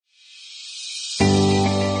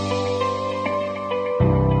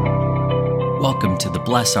Welcome to the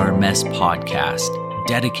Bless Our Mess podcast,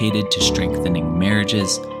 dedicated to strengthening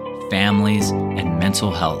marriages, families, and mental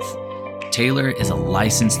health. Taylor is a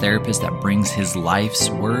licensed therapist that brings his life's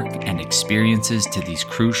work and experiences to these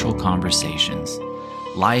crucial conversations.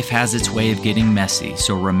 Life has its way of getting messy,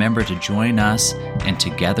 so remember to join us, and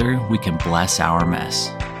together we can bless our mess.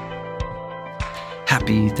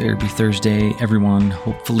 Happy Therapy Thursday, everyone.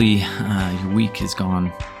 Hopefully your week has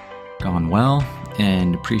gone well,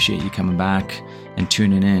 and appreciate you coming back and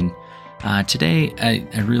tuning in. Today,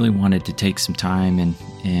 I really wanted to take some time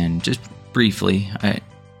and just briefly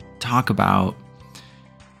talk about,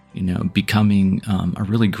 becoming a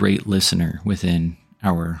really great listener within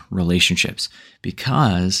our relationships,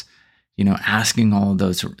 because, asking all of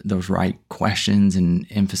those right questions and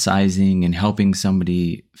emphasizing and helping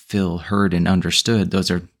somebody feel heard and understood,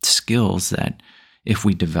 those are skills that if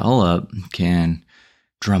we develop can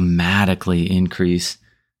dramatically increase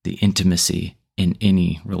the intimacy in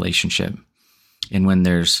any relationship. And when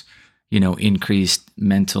there's, increased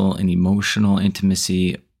mental and emotional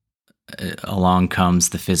intimacy, along comes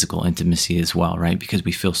the physical intimacy as well, right? Because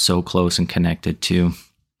we feel so close and connected to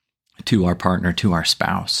our partner, to our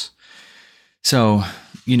spouse. So,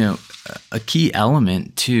 a key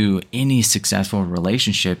element to any successful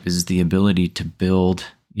relationship is the ability to build,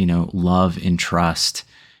 love and trust.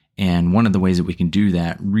 And one of the ways that we can do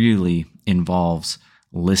that really involves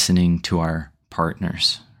listening to our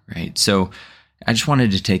partners, right? So I just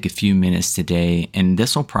wanted to take a few minutes today, and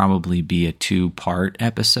this will probably be a 2-part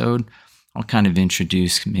episode. I'll kind of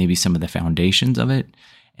introduce maybe some of the foundations of it,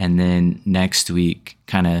 and then next week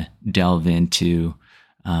kind of delve into,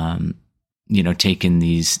 taking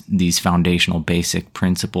these foundational basic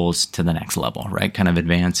principles to the next level, right? Kind of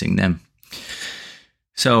advancing them.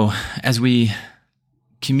 So as we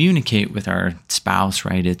communicate with our spouse,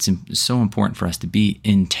 right, it's so important for us to be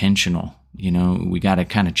intentional. We got to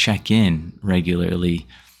kind of check in regularly,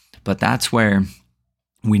 but that's where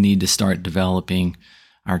we need to start developing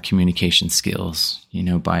our communication skills,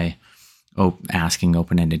 by asking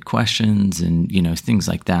open-ended questions and, things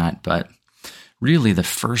like that. But really the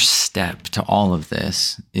first step to all of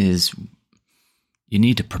this is you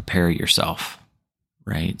need to prepare yourself,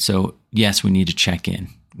 right? So yes, we need to check in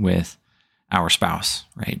with our spouse,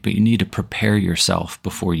 right? But you need to prepare yourself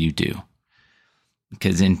before you do.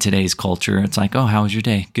 Because in today's culture, it's like, oh, how was your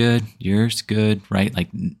day? Good. Yours? Good, right? Like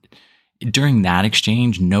during that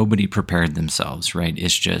exchange, nobody prepared themselves, right?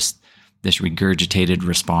 It's just this regurgitated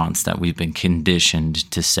response that we've been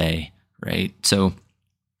conditioned to say, right? So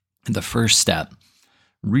the first step,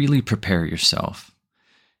 really prepare yourself.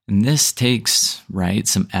 And this takes, right,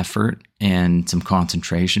 some effort and some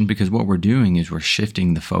concentration, because what we're doing is we're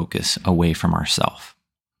shifting the focus away from ourselves,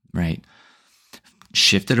 right?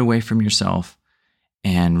 Shift it away from yourself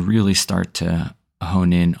and really start to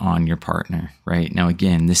hone in on your partner, right? Now,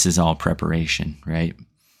 again, this is all preparation, right?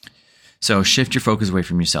 So shift your focus away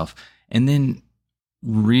from yourself, and then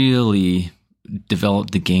really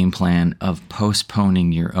develop the game plan of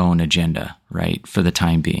postponing your own agenda, right? For the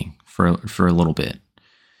time being, for a little bit.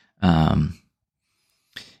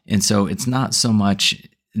 And so it's not so much,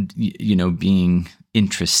 being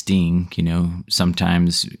interesting,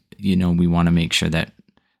 sometimes, we want to make sure that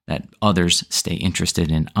others stay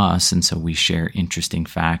interested in us. And so we share interesting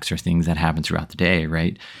facts or things that happen throughout the day,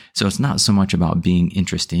 right? So it's not so much about being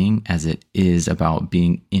interesting as it is about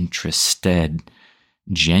being interested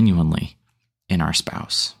genuinely in our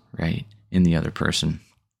spouse, right? In the other person.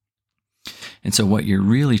 And so what you're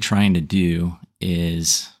really trying to do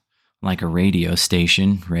is like a radio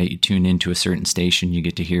station, right? You tune into a certain station, you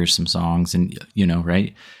get to hear some songs and,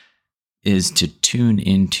 right? Is to tune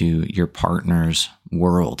into your partner's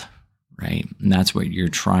world, right? And that's what you're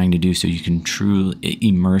trying to do so you can truly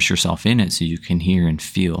immerse yourself in it so you can hear and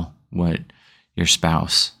feel what your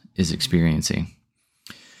spouse is experiencing.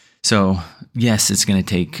 So yes, it's going to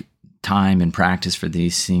take time and practice for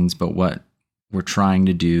these things, but what we're trying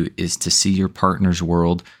to do is to see your partner's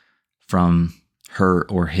world from her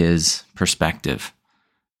or his perspective,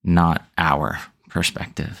 not our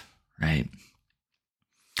perspective, right?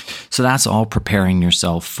 So that's all preparing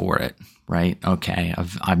yourself for it, right? Okay,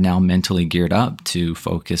 I've now mentally geared up to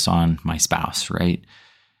focus on my spouse, right?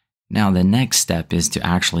 Now the next step is to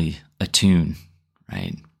actually attune,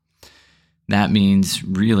 right? That means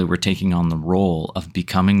really we're taking on the role of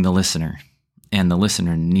becoming the listener, and the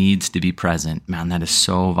listener needs to be present. Man, that is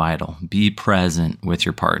so vital. Be present with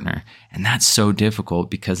your partner. And that's so difficult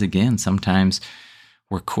because, again, sometimes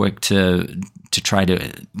we're quick to try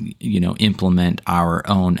to, implement our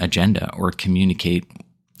own agenda or communicate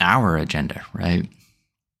our agenda, right?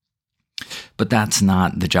 But that's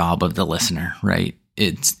not the job of the listener, right?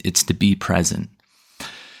 It's to be present.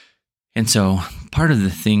 And so part of the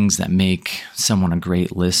things that make someone a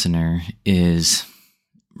great listener is,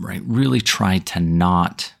 right, really try to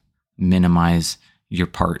not minimize your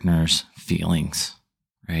partner's feelings,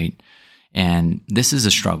 right? And this is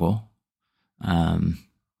a struggle.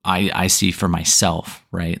 I see for myself,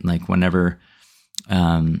 right? Like whenever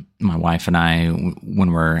my wife and I,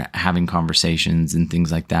 when we're having conversations and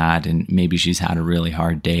things like that, and maybe she's had a really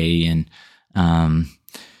hard day, and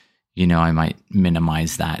I might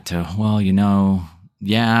minimize that to, well,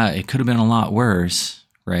 yeah, it could have been a lot worse,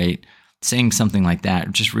 right? Saying something like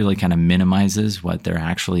that just really kind of minimizes what they're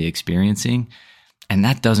actually experiencing. And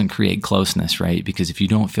that doesn't create closeness, right? Because if you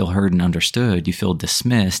don't feel heard and understood, you feel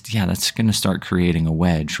dismissed, yeah, that's going to start creating a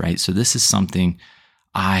wedge, right? So this is something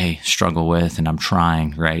I struggle with, and I'm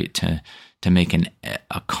trying, right, to make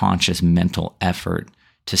a conscious mental effort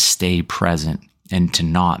to stay present and to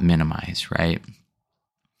not minimize, right?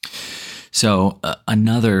 So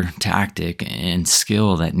another tactic and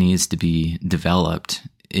skill that needs to be developed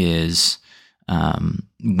is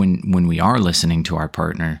when we are listening to our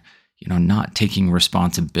partner, not taking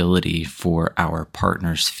responsibility for our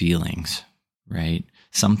partner's feelings, right?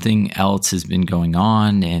 Something else has been going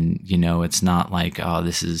on, and, it's not like, oh,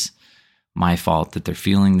 this is my fault that they're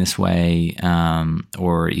feeling this way,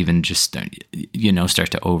 or even just,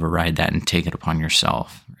 start to override that and take it upon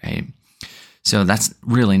yourself, right? So that's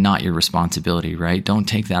really not your responsibility, right? Don't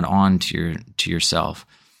take that on to yourself.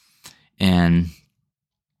 And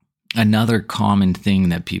another common thing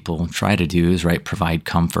that people try to do is, right, provide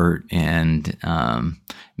comfort and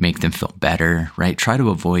make them feel better, right? Try to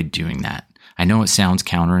avoid doing that. I know it sounds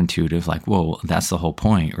counterintuitive, like, whoa, that's the whole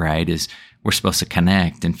point, right? Is we're supposed to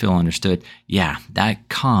connect and feel understood. Yeah, that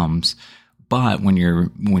comes. But when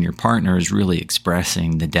your partner is really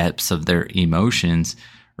expressing the depths of their emotions,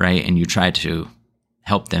 right, and you try to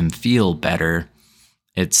help them feel better,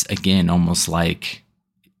 it's, again, almost like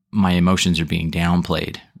my emotions are being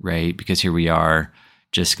downplayed, right? Because here we are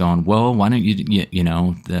just going, well, why don't you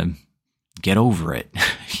get over it,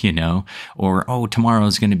 or, oh,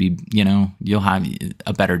 tomorrow's going to be, you'll have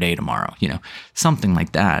a better day tomorrow, something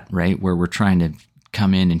like that, right? Where we're trying to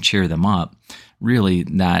come in and cheer them up. Really,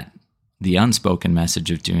 that the unspoken message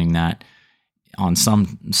of doing that on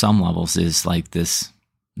some levels is like this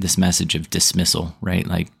message of dismissal, right?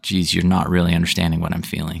 Like, geez, you're not really understanding what I'm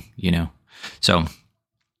feeling, So,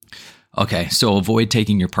 okay, so avoid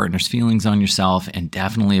taking your partner's feelings on yourself, and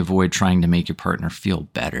definitely avoid trying to make your partner feel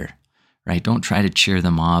better, right? Don't try to cheer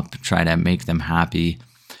them up, try to make them happy.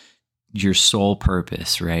 Your sole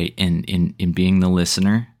purpose, right, in being the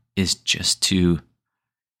listener is just to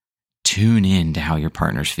tune in to how your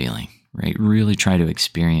partner's feeling, right? Really try to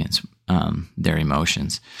experience their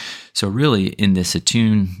emotions. So really, in this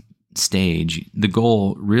attune stage, the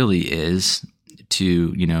goal really is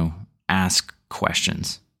to, ask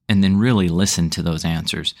questions and then really listen to those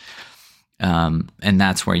answers. And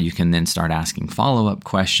that's where you can then start asking follow-up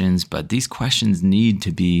questions. But these questions need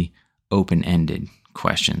to be open-ended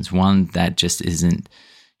questions. One that just isn't,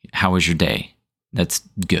 how was your day? That's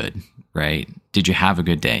good, right? Did you have a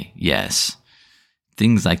good day? Yes.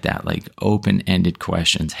 Things like that, like open-ended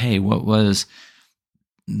questions. Hey, what was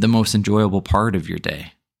the most enjoyable part of your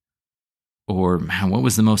day? Or what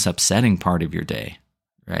was the most upsetting part of your day,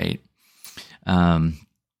 right? And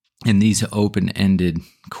these open-ended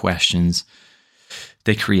questions,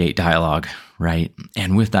 they create dialogue, right?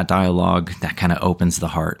 And with that dialogue, that kind of opens the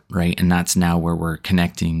heart, right? And that's now where we're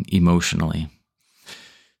connecting emotionally.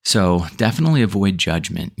 So definitely avoid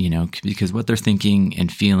judgment, because what they're thinking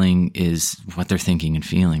and feeling is what they're thinking and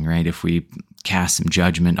feeling, right? If we cast some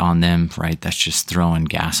judgment on them, right, that's just throwing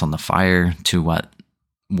gas on the fire to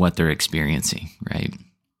what they're experiencing, right?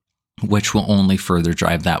 Which will only further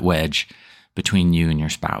drive that wedge between you and your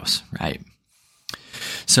spouse, right?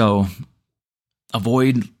 So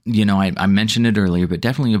avoid, I mentioned it earlier, but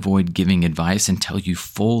definitely avoid giving advice until you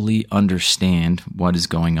fully understand what is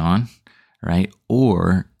going on, right?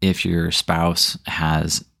 Or if your spouse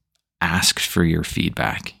has asked for your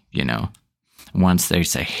feedback, once they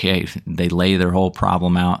say, hey, they lay their whole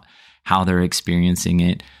problem out, how they're experiencing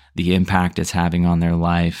it, the impact it's having on their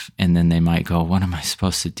life, and then they might go, what am I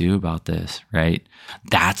supposed to do about this, right?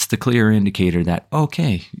 That's the clear indicator that,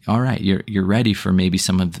 okay, all right, you're ready for maybe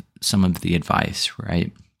some of the advice,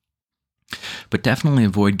 right? But definitely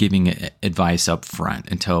avoid giving advice up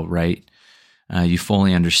front until, right, you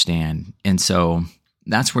fully understand. And so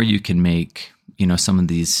that's where you can make, some of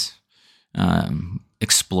these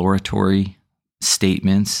exploratory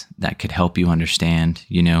statements that could help you understand,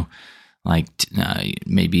 Like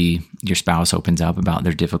maybe your spouse opens up about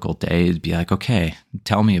their difficult day. It'd be like, okay,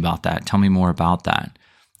 tell me about that. Tell me more about that.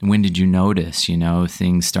 When did you notice,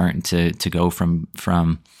 things starting to go from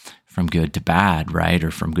good to bad, right?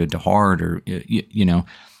 Or from good to hard, or,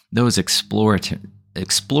 those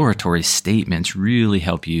exploratory statements really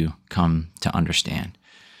help you come to understand.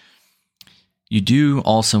 You do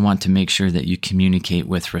also want to make sure that you communicate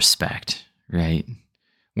with respect, right?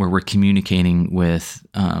 Where we're communicating with,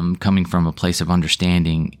 coming from a place of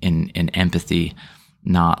understanding and empathy,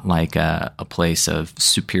 not like a place of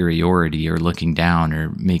superiority or looking down or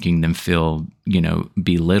making them feel,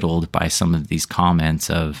 belittled by some of these comments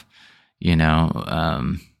of, I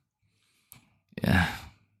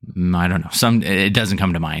don't know. It doesn't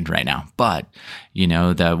come to mind right now, but you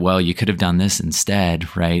could have done this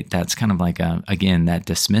instead, right? That's kind of like again, that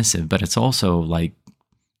dismissive, but it's also like,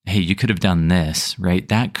 hey, you could have done this, right?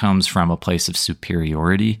 That comes from a place of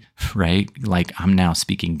superiority, right? Like, I'm now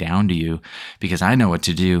speaking down to you because I know what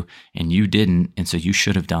to do and you didn't. And so you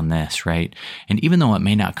should have done this, right? And even though it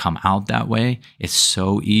may not come out that way, it's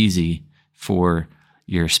so easy for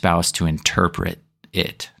your spouse to interpret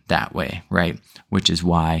it that way, right? Which is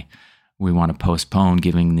why we want to postpone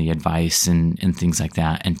giving the advice and things like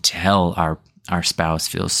that until our spouse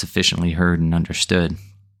feels sufficiently heard and understood.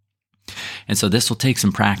 And so this will take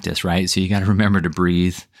some practice, right? So you got to remember to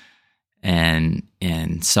breathe and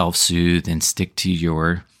self-soothe and stick to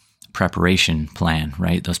your preparation plan,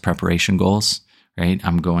 right? Those preparation goals, right?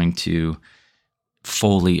 I'm going to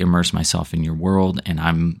fully immerse myself in your world, and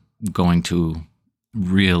I'm going to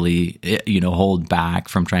really, hold back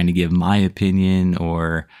from trying to give my opinion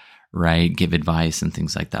or, right, give advice and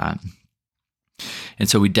things like that. And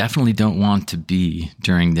so we definitely don't want to be,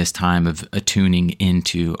 during this time of attuning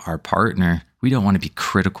into our partner, we don't want to be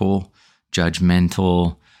critical,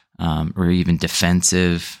 judgmental, or even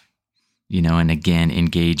defensive, and again,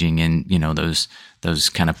 engaging in, those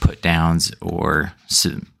kind of put downs or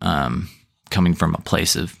coming from a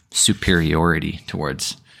place of superiority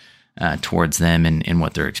towards them and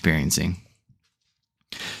what they're experiencing.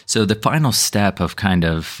 So the final step of kind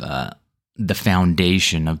of the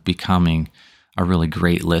foundation of becoming a really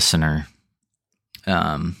great listener,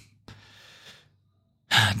 Dr.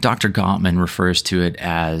 Gottman refers to it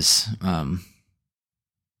as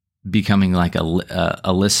becoming like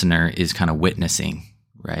a listener is kind of witnessing,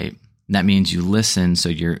 right? That means you listen so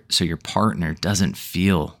your partner doesn't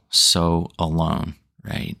feel so alone,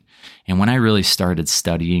 right? And when I really started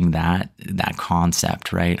studying that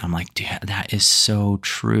concept, right, I'm like, dude, that is so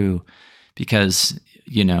true, because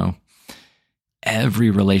every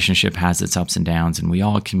relationship has its ups and downs, and we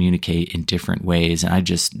all communicate in different ways. And I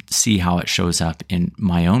just see how it shows up in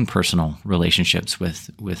my own personal relationships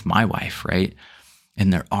with my wife, right?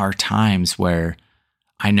 And there are times where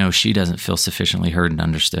I know she doesn't feel sufficiently heard and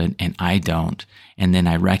understood, and I don't. And then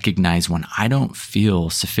I recognize when I don't feel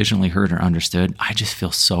sufficiently heard or understood, I just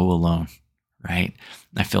feel so alone, right?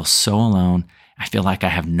 I feel so alone. I feel like I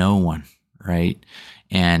have no one, right?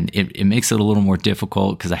 And it makes it a little more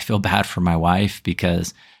difficult because I feel bad for my wife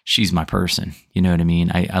because she's my person. You know what I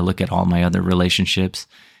mean? I look at all my other relationships,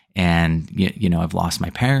 and I've lost my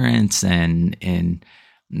parents, and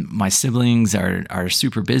my siblings are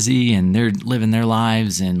super busy and they're living their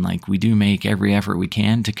lives, and like we do make every effort we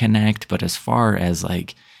can to connect. But as far as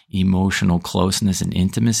like emotional closeness and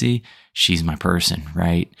intimacy, she's my person,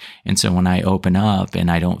 right? And so when I open up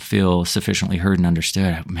and I don't feel sufficiently heard and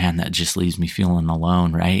understood, man, that just leaves me feeling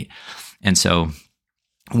alone, right? And so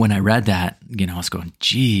when I read that, I was going,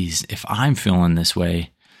 geez, if I'm feeling this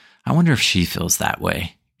way, I wonder if she feels that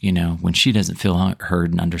way, when she doesn't feel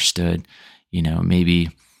heard and understood. Maybe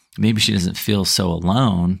she doesn't feel so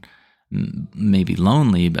alone, maybe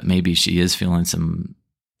lonely, but maybe she is feeling some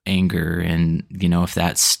anger, and if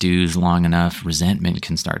that stews long enough, resentment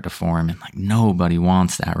can start to form, and like nobody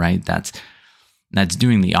wants that, right? That's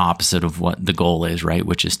doing the opposite of what the goal is, right?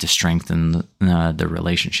 Which is to strengthen the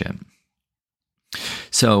relationship.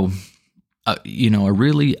 So, a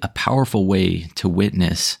powerful way to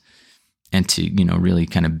witness and to really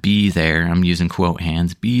kind of be there, I'm using quote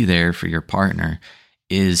hands, be there for your partner,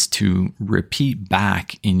 is to repeat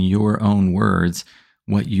back in your own words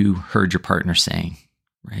what you heard your partner saying.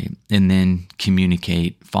 Right. And then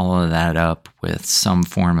follow that up with some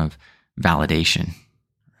form of validation.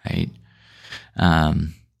 Right.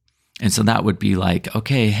 And so that would be like,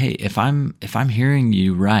 okay, hey, if I'm hearing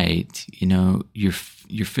you right,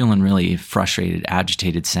 you're feeling really frustrated,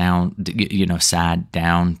 agitated, sad,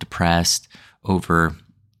 down, depressed over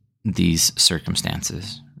these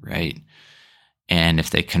circumstances. Right. And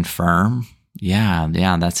if they confirm yeah,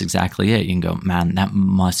 that's exactly it. You can go, man, that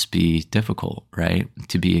must be difficult, right?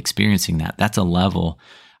 To be experiencing that. That's a level.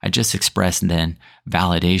 I just expressed then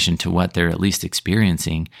validation to what they're at least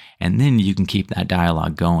experiencing. And then you can keep that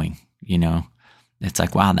dialogue going, It's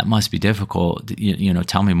like, wow, that must be difficult.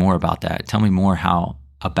 Tell me more about that. Tell me more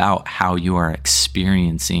about how you are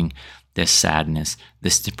experiencing this sadness,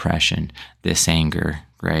 this depression, this anger,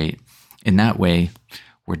 right? In that way,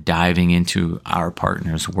 we're diving into our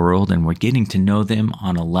partner's world and we're getting to know them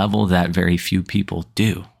on a level that very few people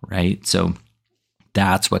do, right? So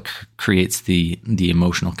that's what creates the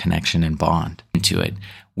emotional connection and bond into it,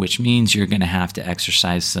 which means you're going to have to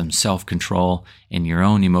exercise some self-control in your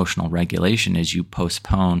own emotional regulation as you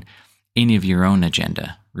postpone any of your own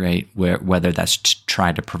agenda, right? Whether that's to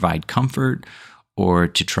try to provide comfort or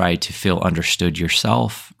to try to feel understood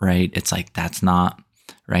yourself, right? It's like, that's not,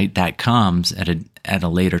 right? That comes at a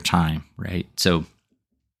later time, right? So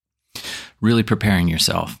really preparing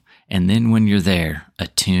yourself. And then when you're there,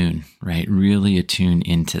 attune, right? Really attune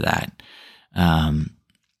into that.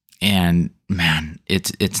 And man,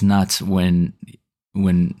 it's nuts when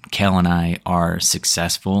Kel and I are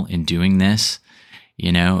successful in doing this,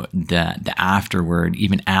 the afterward,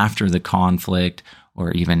 even after the conflict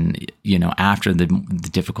or even, after the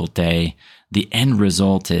difficult day, the end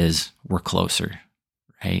result is we're closer,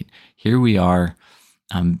 right? Here we are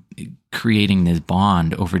creating this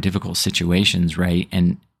bond over difficult situations, right?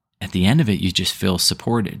 And at the end of it, you just feel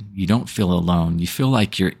supported. You don't feel alone. You feel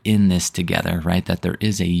like you're in this together, right? That there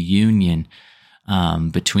is a union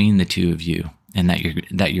between the two of you, and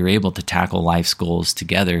that you're able to tackle life's goals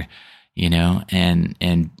together,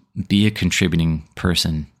 and be a contributing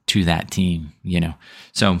person to that team,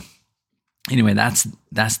 So anyway, that's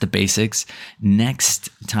the basics. Next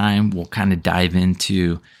time we'll kind of dive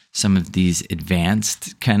into some of these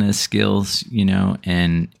advanced kind of skills,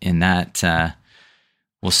 and that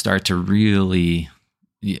we'll start to really,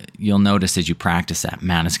 you'll notice as you practice that,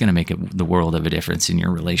 man, it's going to make the world of a difference in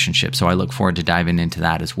your relationship. So I look forward to diving into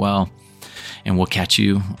that as well. And we'll catch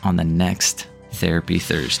you on the next Therapy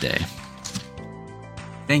Thursday.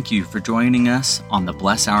 Thank you for joining us on the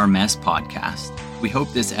Bless Our Mess podcast. We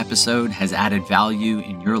hope this episode has added value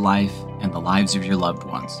in your life and the lives of your loved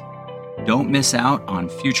ones. Don't miss out on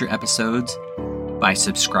future episodes by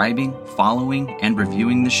subscribing, following, and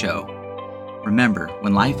reviewing the show. Remember,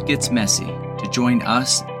 when life gets messy, to join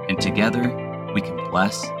us, and together we can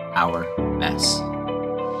bless our mess.